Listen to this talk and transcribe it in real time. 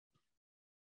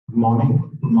Good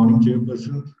morning,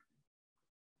 Chairperson,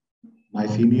 my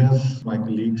seniors, my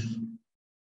colleagues.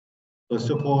 First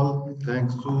of all,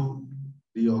 thanks to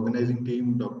the organizing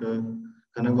team, Dr.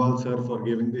 Khanagwal sir, for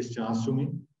giving this chance to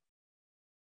me.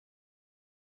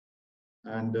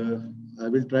 And I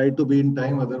will try to be in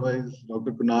time, otherwise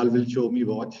Dr. Kunal will show me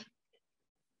watch.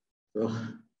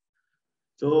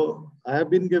 So I have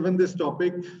been given this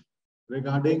topic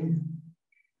regarding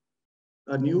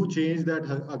a new change that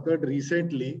occurred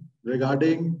recently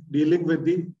regarding dealing with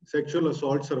the sexual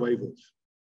assault survivors.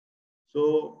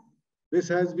 So this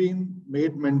has been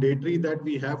made mandatory that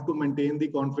we have to maintain the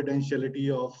confidentiality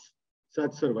of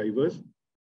such survivors,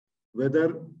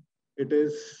 whether it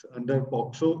is under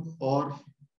POCSO or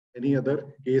any other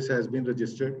case has been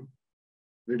registered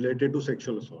related to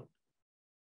sexual assault.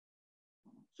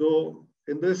 So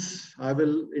in this, I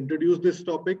will introduce this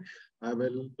topic. I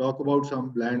will talk about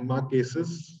some landmark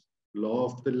cases, law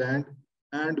of the land,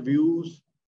 and views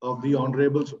of the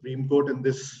Honorable Supreme Court in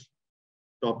this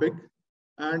topic,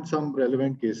 and some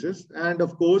relevant cases. And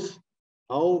of course,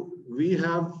 how we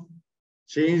have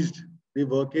changed the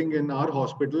working in our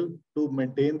hospital to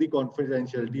maintain the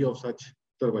confidentiality of such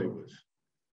survivors.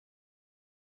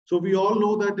 So we all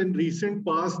know that in recent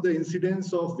past, the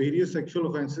incidence of various sexual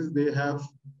offenses, they have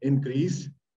increased.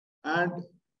 And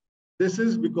this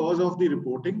is because of the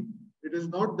reporting. It is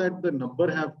not that the number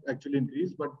have actually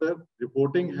increased, but the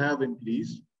reporting have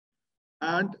increased.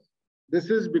 And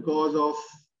this is because of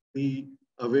the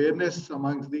awareness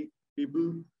amongst the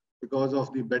people, because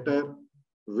of the better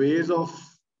ways of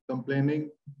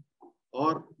complaining,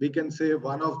 or we can say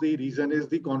one of the reason is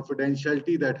the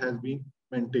confidentiality that has been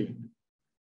maintained.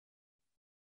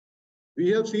 We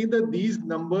have seen that these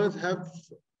numbers have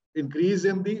increased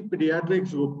in the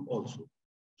pediatrics group also.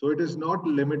 So it is not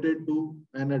limited to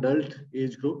an adult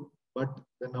age group, but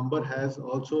the number has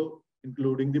also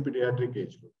including the pediatric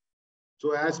age group.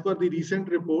 So as per the recent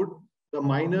report, the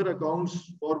minor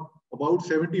accounts for about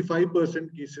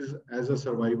 75% cases as a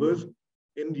survivors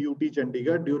in UT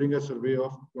Chandigarh during a survey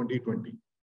of 2020.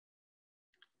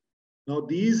 Now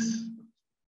these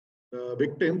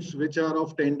victims, which are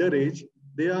of tender age,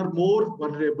 they are more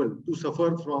vulnerable to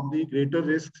suffer from the greater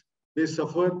risks. They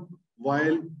suffer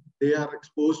while they are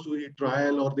exposed to the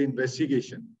trial or the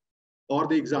investigation or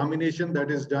the examination that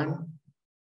is done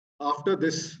after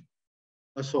this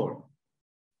assault.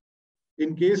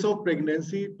 In case of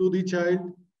pregnancy to the child,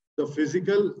 the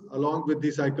physical along with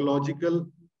the psychological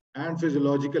and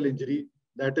physiological injury,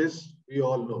 that is, we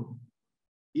all know.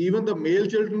 Even the male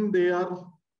children, they are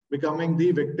becoming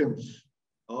the victims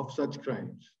of such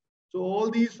crimes. So all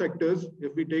these factors,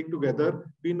 if we take together,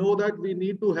 we know that we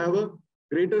need to have a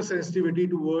greater sensitivity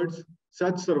towards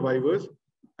such survivors,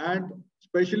 and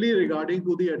especially regarding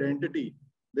to the identity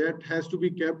that has to be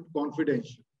kept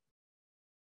confidential.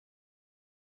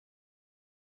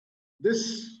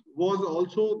 This was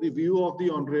also the view of the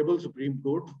Honorable Supreme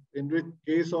Court in the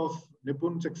case of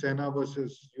Nipun Saxena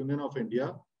versus Union of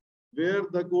India, where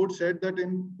the court said that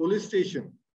in police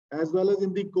station, as well as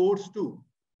in the courts too,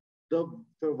 the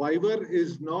survivor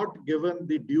is not given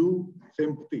the due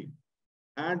sympathy,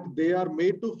 and they are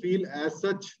made to feel as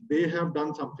such they have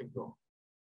done something wrong.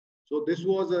 So this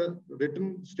was a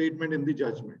written statement in the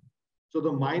judgment. So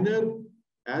the minor,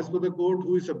 as per the court,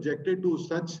 who is subjected to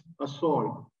such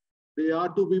assault, they are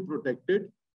to be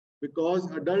protected, because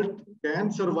adult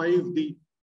can survive the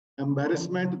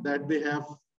embarrassment that they have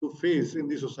to face in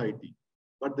the society,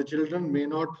 but the children may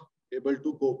not be able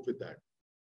to cope with that.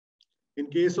 In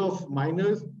case of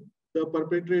minors, the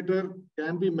perpetrator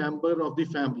can be member of the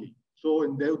family. So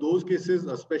in those cases,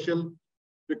 a special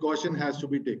precaution has to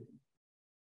be taken.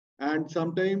 And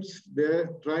sometimes they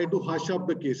try to hush up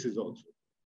the cases also.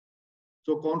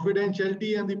 So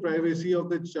confidentiality and the privacy of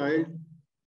the child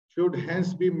should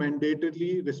hence be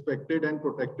mandatorily respected and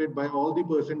protected by all the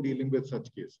person dealing with such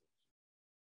cases.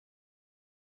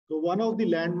 So one of the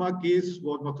landmark case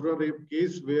was Mathura rape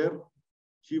case, where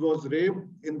she was raped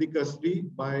in the custody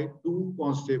by two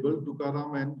constables,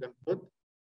 Tukaram and Ganpat,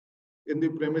 in the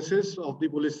premises of the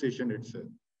police station itself.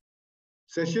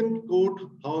 Session Court,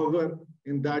 however,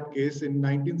 in that case in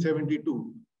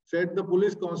 1972, said the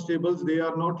police constables, they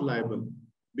are not liable,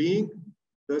 being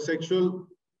the sexual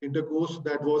intercourse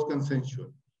that was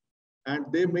consensual.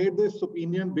 And they made this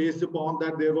opinion based upon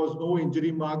that there was no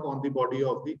injury mark on the body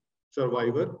of the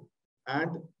survivor,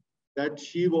 and that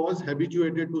she was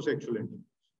habituated to sexual intercourse.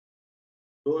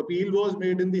 So appeal was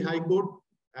made in the High Court,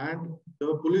 and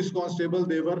the police constable,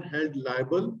 they were held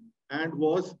liable and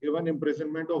was given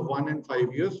imprisonment of 1 and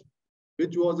 5 years,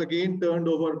 which was again turned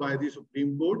over by the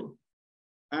Supreme Court.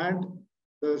 And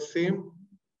the same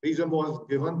reason was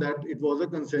given that it was a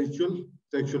consensual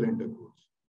sexual intercourse.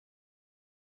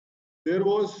 There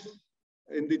was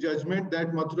in the judgment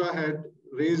that Mathura had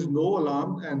raised no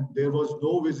alarm and there was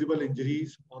no visible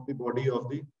injuries on the body of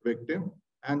the victim,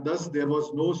 and thus there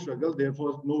was no struggle,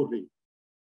 therefore no rape.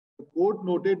 The court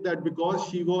noted that because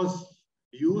she was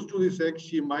used to the sex,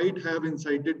 she might have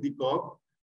incited the cop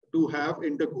to have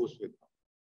intercourse with her.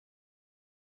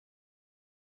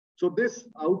 So this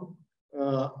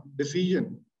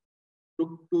decision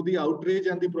took to the outrage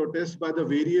and the protest by the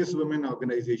various women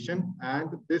organizations, and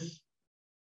this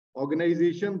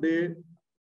organization, they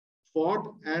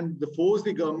fought and forced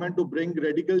the government to bring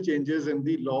radical changes in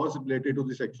the laws related to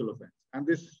the sexual offense. And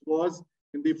this was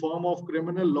in the form of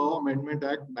Criminal Law Amendment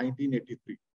Act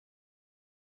 1983.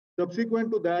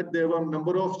 Subsequent to that, there were a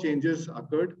number of changes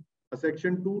occurred. A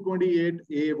section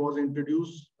 228A was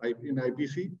introduced in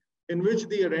IPC, in which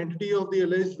the identity of the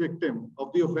alleged victim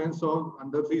of the offense of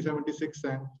under 376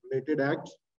 and related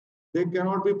acts, they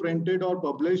cannot be printed or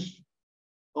published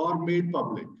or made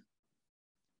public.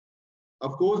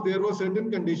 Of course, there was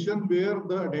certain condition where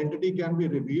the identity can be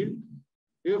revealed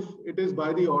if it is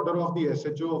by the order of the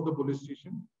SHO of the police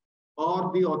station, or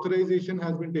the authorization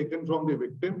has been taken from the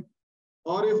victim,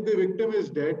 or if the victim is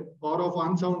dead or of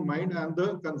unsound mind and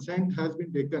the consent has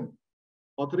been taken,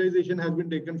 authorization has been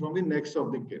taken from the next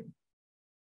of the kin.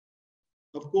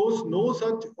 Of course, no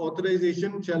such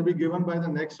authorization shall be given by the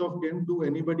next of kin to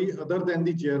anybody other than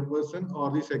the chairperson or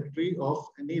the secretary of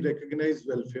any recognized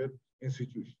welfare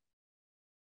institution.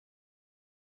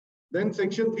 Then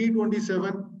section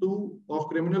 327(2) of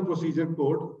Criminal Procedure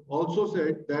Code also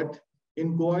said that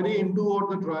inquiry into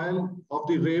or the trial of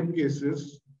the rape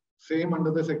cases, same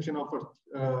under the section of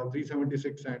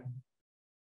 376 and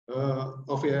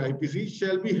of IPC,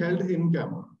 shall be held in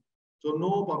camera. So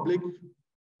no public,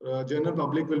 general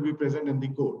public will be present in the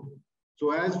court.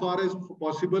 So as far as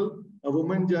possible, a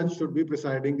woman judge should be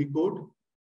presiding the court.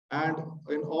 And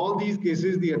in all these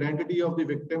cases, the identity of the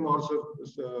victim or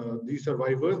the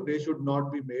survivors, they should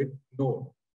not be made known.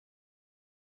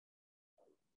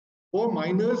 For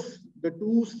minors, the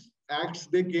two acts,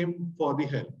 they came for the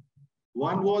help.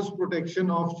 One was Protection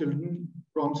of Children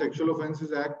from Sexual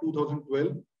Offences Act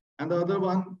 2012, and the other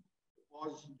one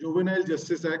was Juvenile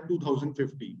Justice Act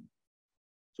 2015.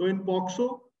 So in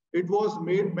POCSO, it was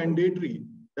made mandatory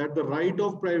that the right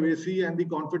of privacy and the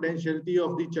confidentiality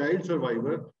of the child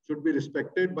survivor should be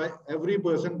respected by every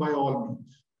person by all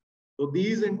means. So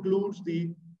these includes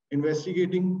the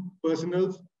investigating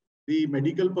personnel, the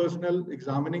medical personnel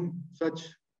examining such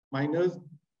minors,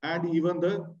 and even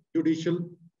the judicial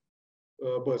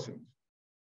persons.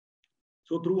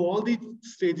 So through all the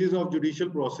stages of judicial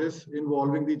process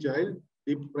involving the child,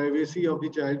 the privacy of the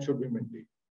child should be maintained.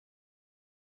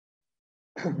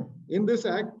 In this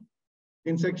act,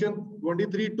 in section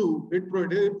 23(2), it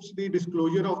prohibits the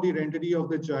disclosure of the identity of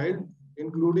the child,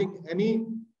 including any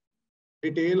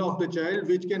detail of the child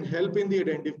which can help in the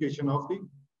identification of the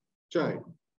child.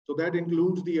 So that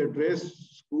includes the address,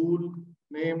 school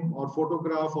name, or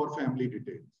photograph or family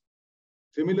details.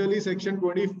 Similarly, section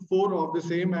 24 of the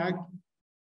same act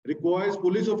requires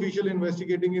police official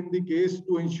investigating in the case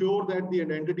to ensure that the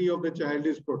identity of the child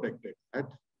is protected at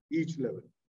each level.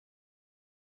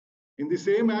 In the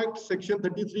same act, section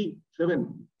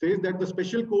 33(7) says that the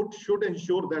special court should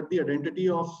ensure that the identity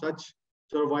of such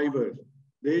survivors,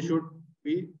 they should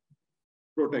be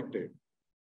protected.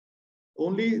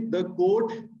 Only the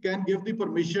court can give the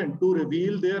permission to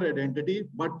reveal their identity,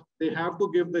 but they have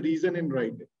to give the reason in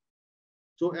writing.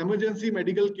 So emergency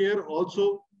medical care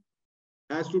also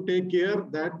has to take care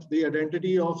that the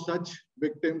identity of such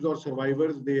victims or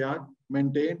survivors, they are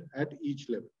maintained at each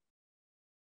level.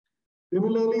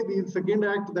 Similarly, the second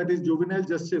act, that is Juvenile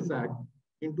Justice Act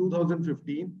in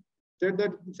 2015, said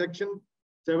that in section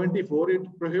 74, it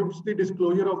prohibits the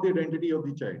disclosure of the identity of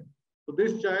the child. So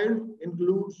this child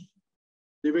includes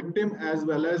the victim as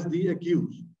well as the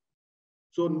accused.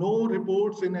 So no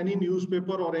reports in any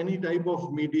newspaper or any type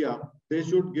of media, they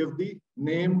should give the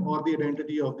name or the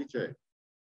identity of the child.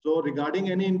 So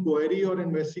regarding any inquiry or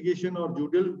investigation or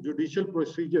judicial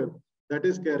procedure that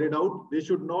is carried out, they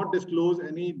should not disclose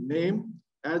any name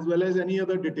as well as any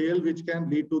other detail which can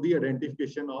lead to the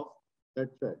identification of that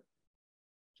child.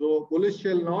 So police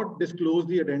shall not disclose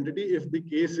the identity if the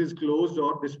case is closed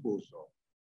or disposed of.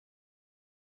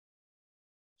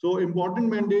 So important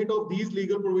mandate of these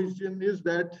legal provisions is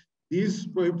that these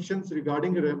prohibitions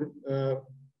regarding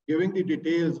giving the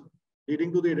details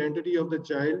leading to the identity of the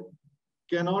child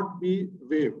cannot be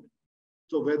waived.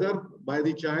 So whether by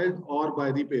the child or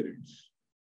by the parents.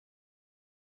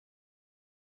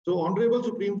 So Honorable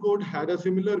Supreme Court had a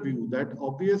similar view that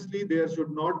obviously there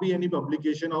should not be any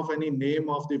publication of any name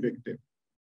of the victim.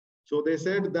 So they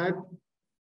said that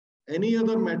any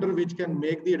other matter which can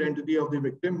make the identity of the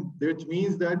victim, which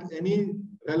means that any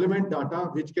relevant data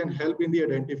which can help in the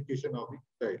identification of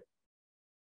the child.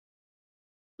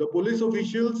 The police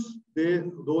officials,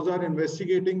 those are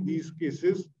investigating these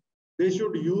cases, they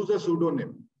should use a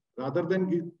pseudonym rather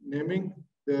than naming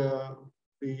the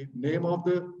name of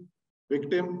the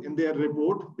victim in their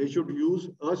report. They should use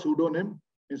a pseudonym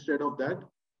instead of that.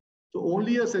 So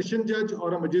only a session judge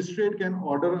or a magistrate can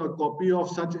order a copy of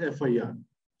such FIR.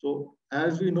 So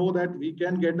as we know that we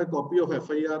can get a copy of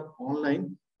FIR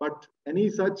online, but any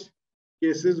such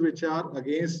cases which are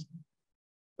against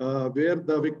where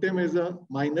the victim is a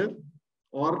minor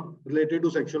or related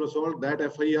to sexual assault, that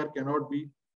FIR cannot be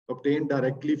obtained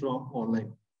directly from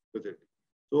online facility.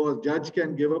 So a judge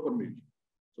can give a permission.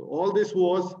 So all this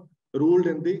was ruled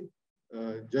in the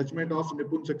judgment of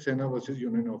Nipun Saxena versus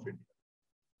Union of India.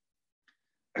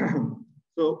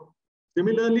 So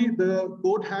similarly, the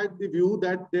court had the view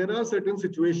that there are certain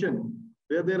situations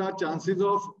where there are chances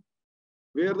of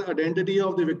where the identity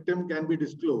of the victim can be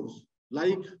disclosed,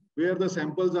 like where the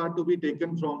samples are to be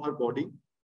taken from her body,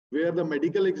 where the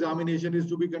medical examination is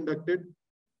to be conducted,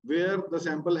 where the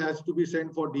sample has to be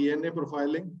sent for DNA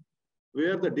profiling,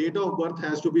 where the date of birth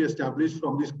has to be established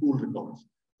from the school records.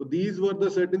 So these were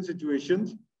the certain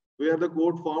situations where the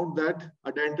court found that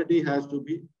identity has to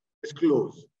be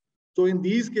disclosed. So in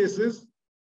these cases,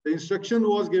 the instruction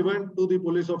was given to the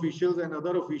police officials and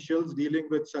other officials dealing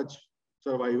with such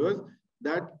survivors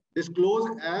that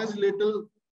disclose as little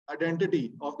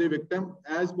identity of the victim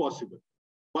as possible,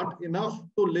 but enough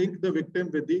to link the victim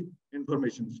with the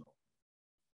information source.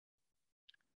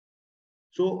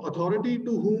 So authority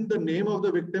to whom the name of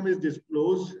the victim is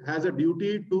disclosed has a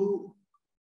duty to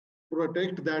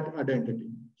protect that identity.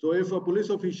 So if a police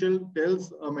official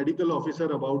tells a medical officer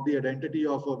about the identity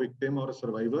of a victim or a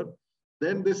survivor,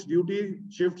 then this duty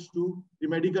shifts to the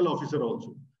medical officer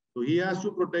also. So he has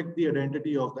to protect the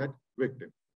identity of that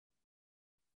victim.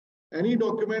 Any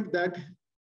document that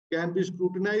can be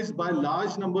scrutinized by a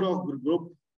large number of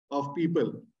group of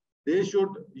people, they should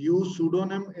use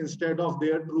pseudonym instead of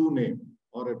their true name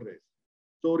or address.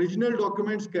 So original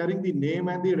documents carrying the name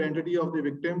and the identity of the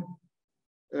victim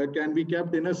can be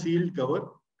kept in a sealed cover,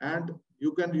 and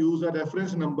you can use a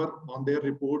reference number on their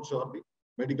reports or the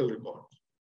medical records.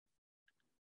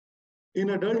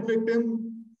 In adult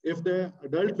victim, if the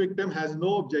adult victim has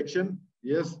no objection,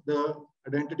 yes, the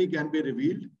identity can be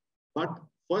revealed, but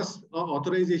first an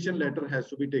authorization letter has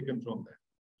to be taken from that.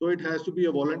 So it has to be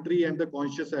a voluntary and the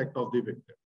conscious act of the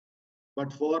victim.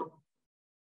 But for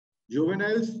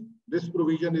juveniles, this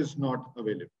provision is not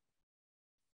available.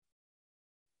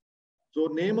 So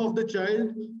name of the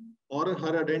child or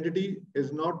her identity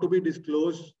is not to be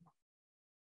disclosed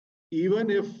even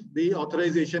if the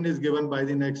authorization is given by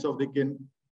the next of the kin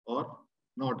or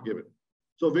not given.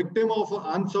 So victim of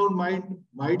unsound mind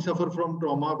might suffer from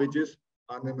trauma which is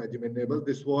unimaginable.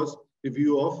 This was the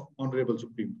view of Honorable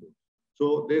Supreme Court.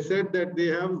 So they said that they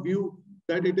have view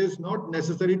that it is not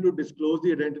necessary to disclose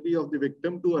the identity of the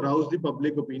victim to arouse the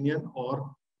public opinion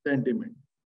or sentiment.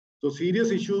 So serious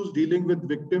issues dealing with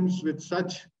victims with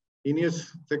such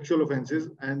heinous sexual offenses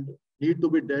and need to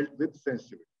be dealt with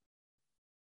sensitively.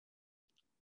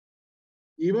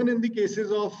 Even in the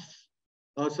cases of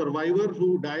a survivor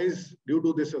who dies due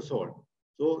to this assault,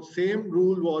 so same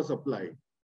rule was applied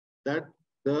that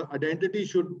the identity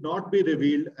should not be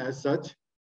revealed as such.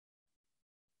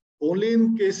 Only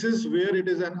in cases where it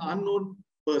is an unknown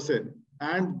person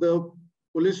and the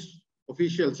police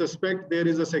officials suspect there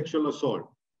is a sexual assault.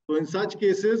 So in such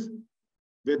cases,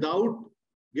 without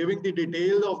giving the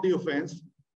details of the offense,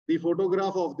 the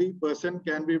photograph of the person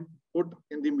can be put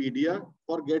in the media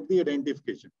or get the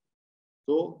identification.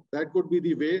 So that could be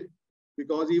the way,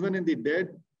 because even in the dead,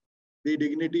 the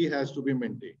dignity has to be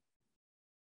maintained.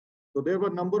 So there were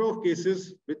a number of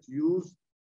cases which use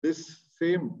this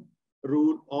same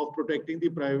rule of protecting the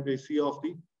privacy of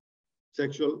the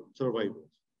sexual survivors.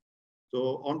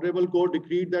 So Honorable Court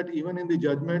decreed that even in the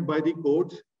judgment by the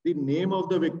courts, the name of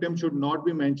the victim should not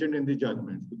be mentioned in the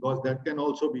judgments, because that can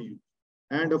also be used.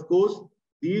 And of course,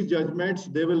 these judgments,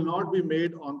 they will not be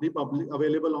made on the public,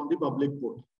 available on the public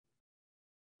portal.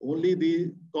 Only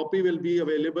the copy will be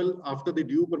available after the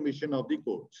due permission of the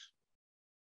courts.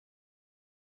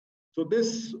 So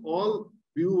this all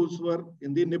views were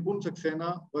in the Nipun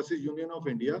Saxena versus Union of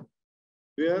India,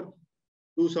 where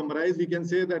to summarize, we can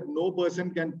say that no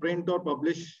person can print or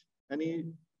publish any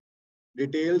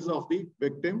details of the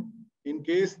victim In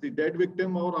case the dead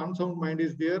victim or unsound mind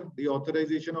is there, the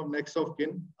authorization of next of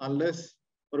kin unless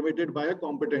permitted by a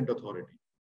competent authority.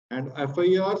 And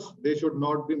FIRs, they should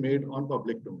not be made on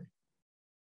public domain.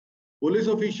 Police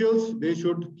officials, they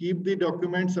should keep the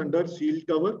documents under sealed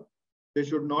cover. They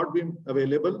should not be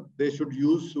available. They should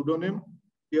use pseudonym.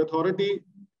 The authority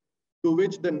to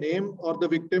which the name or the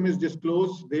victim is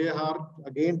disclosed, they are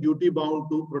again duty bound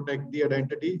to protect the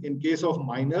identity. In case of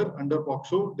minor under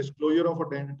POCSO, disclosure of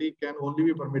identity can only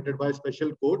be permitted by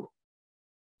special court.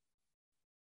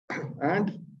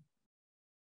 And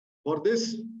for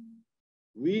this,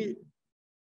 we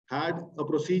had a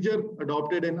procedure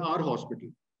adopted in our hospital.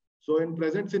 So in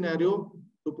present scenario,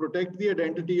 to protect the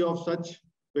identity of such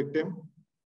victim,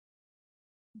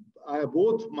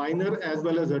 both minor as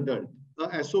well as adult,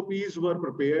 the SOPs were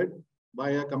prepared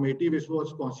by a committee which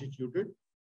was constituted,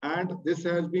 and this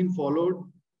has been followed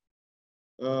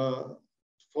for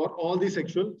all the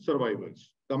sexual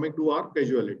survivors. Coming to our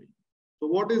casualty. So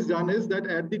what is done is that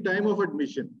at the time of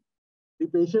admission, the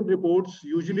patient reports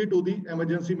usually to the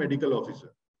emergency medical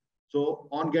officer. So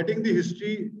on getting the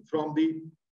history from the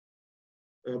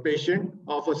patient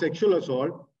of a sexual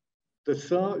assault, the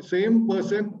same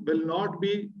person will not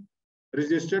be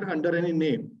registered under any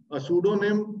name. A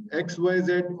pseudonym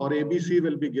XYZ or ABC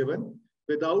will be given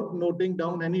without noting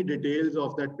down any details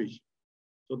of that patient.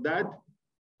 So that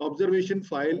observation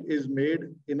file is made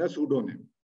in a pseudonym.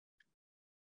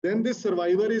 Then this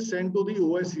survivor is sent to the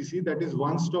OSCC, that is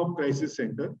One-Stop Crisis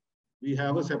Center. We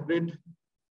have a separate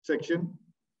section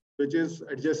which is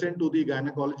adjacent to the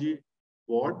gynecology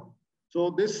ward. So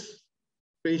this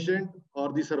patient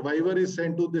or the survivor is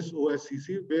sent to this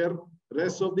OSCC where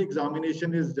rest of the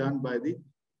examination is done by the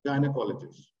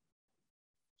gynecologist.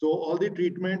 So all the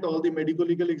treatment, all the medical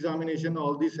legal examination,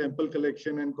 all the sample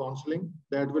collection and counseling,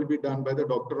 that will be done by the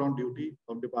doctor on duty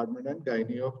of department and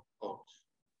gynae of ops.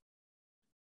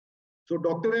 So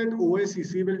doctor at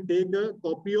OSCC will take a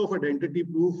copy of identity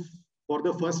proof for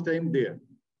the first time there.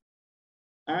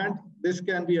 And this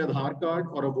can be an Aadhaar card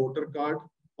or a voter card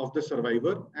of the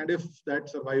survivor. And if that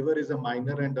survivor is a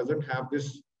minor and doesn't have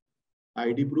this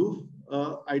ID proof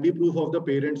of the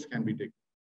parents can be taken.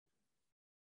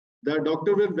 The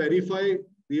doctor will verify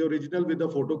the original with the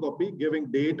photocopy,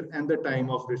 giving date and the time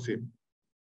of receipt.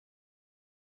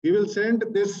 He will send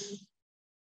this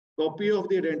copy of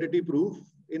the identity proof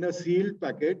in a sealed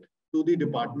packet to the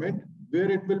department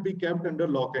where it will be kept under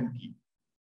lock and key.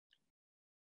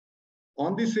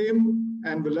 On the same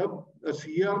envelope, a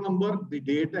CR number, the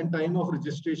date and time of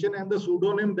registration, and the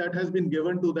pseudonym that has been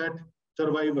given to that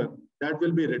survivor, that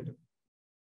will be written.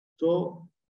 So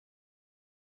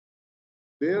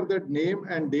there that name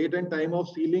and date and time of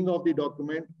sealing of the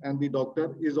document and the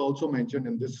doctor is also mentioned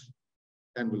in this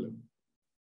envelope.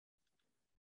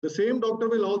 The same doctor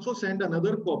will also send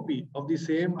another copy of the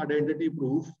same identity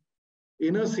proof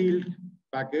in a sealed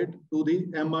packet to the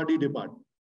MRD department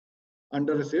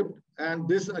under receipt. And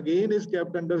this again is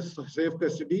kept under safe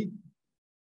custody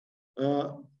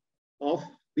of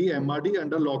the MRD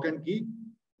under lock and key,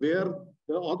 where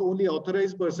the only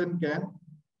authorized person can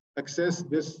access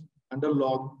this under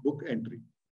logbook entry.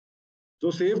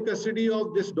 So safe custody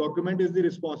of this document is the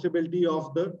responsibility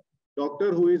of the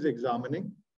doctor who is examining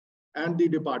and the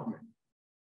department.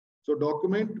 So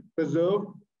document preserved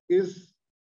is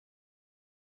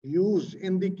used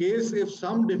in the case if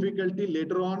some difficulty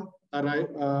later on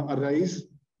arise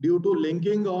due to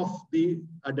linking of the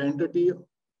identity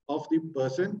of the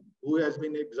person who has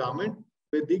been examined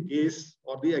with the case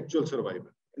or the actual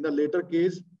survivor in the later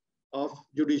case of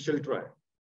judicial trial.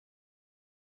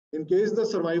 In case the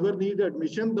survivor needs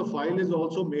admission, the file is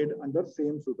also made under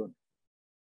same pseudonym.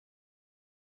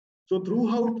 So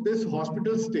throughout this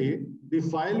hospital stay, the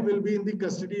file will be in the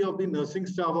custody of the nursing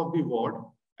staff of the ward.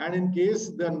 And in case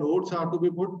the notes are to be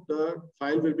put, the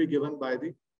file will be given by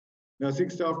the nursing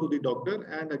staff to the doctor.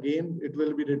 And again, it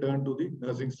will be returned to the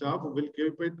nursing staff who will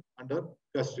keep it under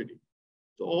custody.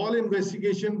 So all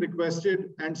investigation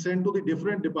requested and sent to the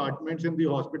different departments in the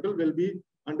hospital will be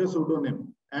under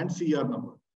pseudonym and CR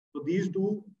number. So these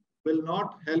two will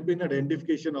not help in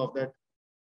identification of that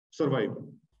survivor.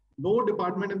 No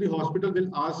department in the hospital will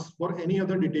ask for any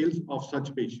other details of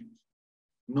such patients,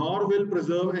 nor will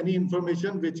preserve any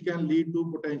information which can lead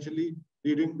to potentially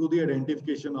leading to the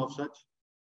identification of such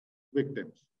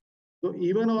victims. So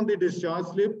even on the discharge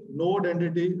slip, no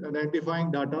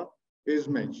identifying data is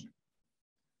mentioned.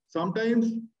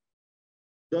 Sometimes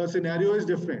the scenario is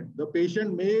different. The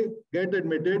patient may get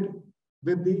admitted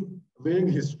with the vague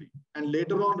history and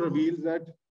later on reveals that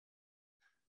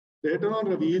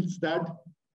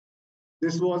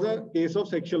this was a case of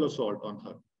sexual assault on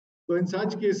her. So in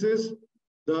such cases,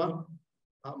 the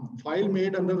file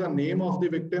made under the name of the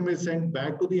victim is sent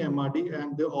back to the MRD,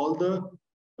 and all the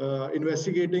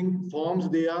investigating forms,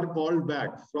 they are called back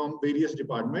from various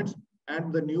departments,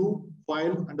 and the new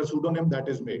file under pseudonym that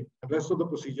is made. The rest of the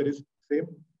procedure is same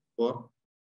for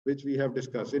which we have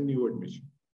discussed in new admission.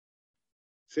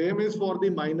 Same is for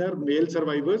the minor male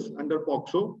survivors under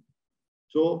POCSO.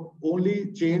 So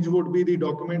only change would be the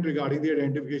document regarding the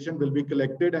identification will be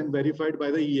collected and verified by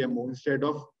the EMO instead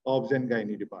of Obs and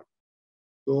Gynae department.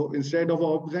 So instead of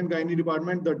Obs and Gynae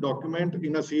department, the document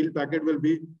in a sealed packet will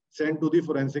be sent to the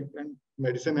forensic and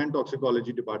medicine and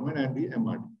toxicology department and the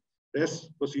MRD.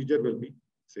 Rest procedure will be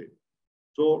same.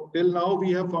 So till now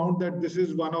we have found that this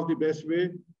is one of the best way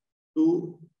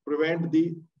to prevent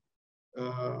the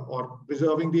or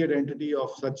preserving the identity of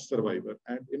such survivor,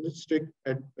 and in strict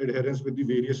adherence with the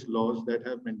various laws that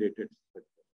have mandated.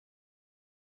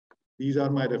 These are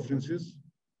my references.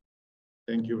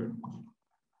 Thank you very much.